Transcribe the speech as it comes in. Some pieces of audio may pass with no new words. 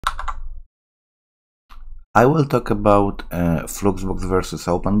I will talk about Fluxbox versus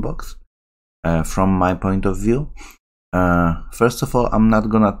Openbox from my point of view. First of all, I'm not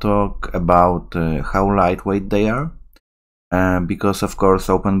gonna talk about how lightweight they are, because of course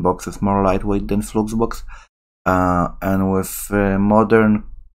Openbox is more lightweight than Fluxbox, and with modern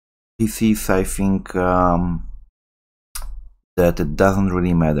PCs I think that it doesn't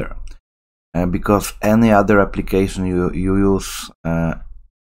really matter, because any other application you use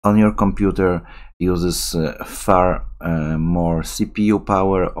on your computer uses far more CPU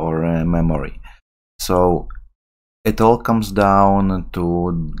power or memory. So it all comes down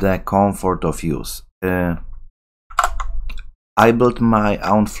to the comfort of use. I built my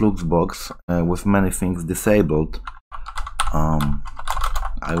own Fluxbox with many things disabled.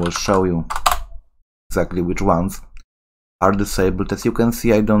 I will show you exactly which ones are disabled. As you can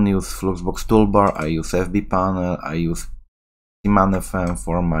see, I don't use Fluxbox toolbar, I use FB panel, I use FM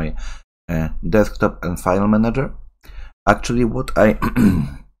for my desktop and file manager. Actually, what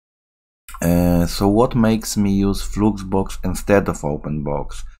what makes me use Fluxbox instead of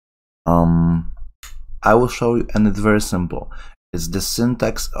Openbox? I will show you, and it's very simple. It's the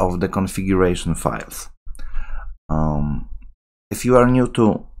syntax of the configuration files. If you are new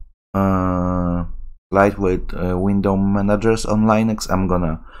to lightweight window managers on Linux, I'm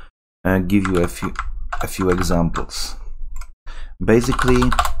gonna give you a few examples. Basically,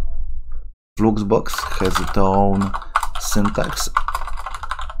 Fluxbox has its own syntax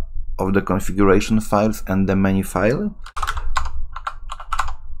of the configuration files and the menu file.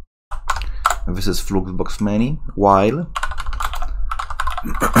 This is Fluxbox menu, while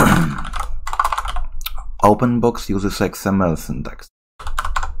Openbox uses XML syntax.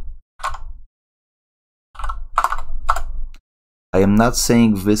 I am not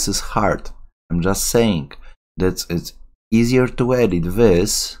saying this is hard, I'm just saying that it's easier to edit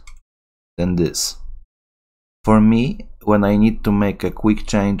this than this. For me, when I need to make a quick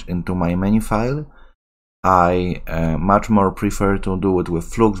change into my menu file, I much more prefer to do it with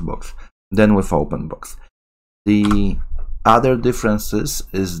Fluxbox than with Openbox. The other differences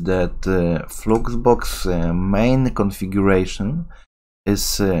is that Fluxbox main configuration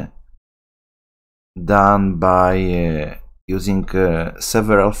is done by using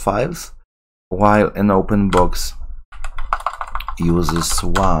several files, while an Openbox uses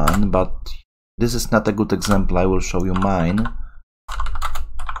one, but this is not a good example. I will show you mine.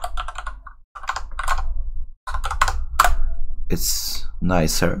 It's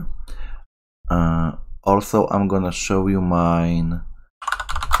nicer. Also, I'm gonna show you my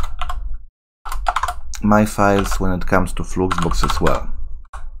files when it comes to Fluxbox as well.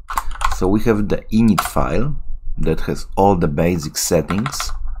 So we have the init file that has all the basic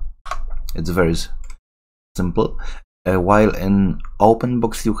settings. It's very simple. While in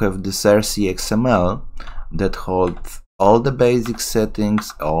Openbox you have this rc.xml that holds all the basic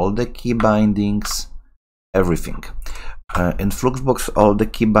settings, all the key bindings, everything. In Fluxbox all the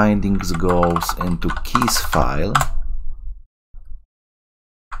key bindings goes into keys file.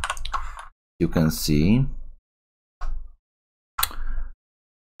 You can see.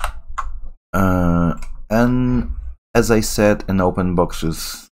 And as I said, in Openbox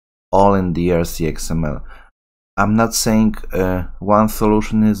is all in the rc.xml. I'm not saying one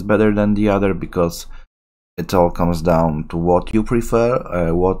solution is better than the other, because it all comes down to what you prefer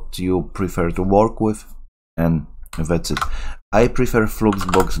to work with, and that's it. I prefer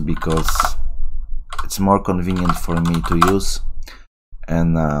Fluxbox because it's more convenient for me to use,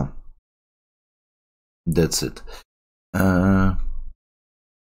 and that's it.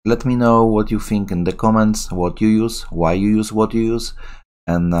 Let me know what you think in the comments, what you use, why you use what you use,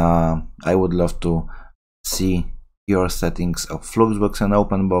 and I would love to see your settings of Fluxbox and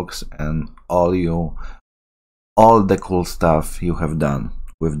Openbox and all the cool stuff you have done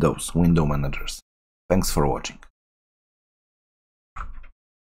with those window managers. Thanks for watching.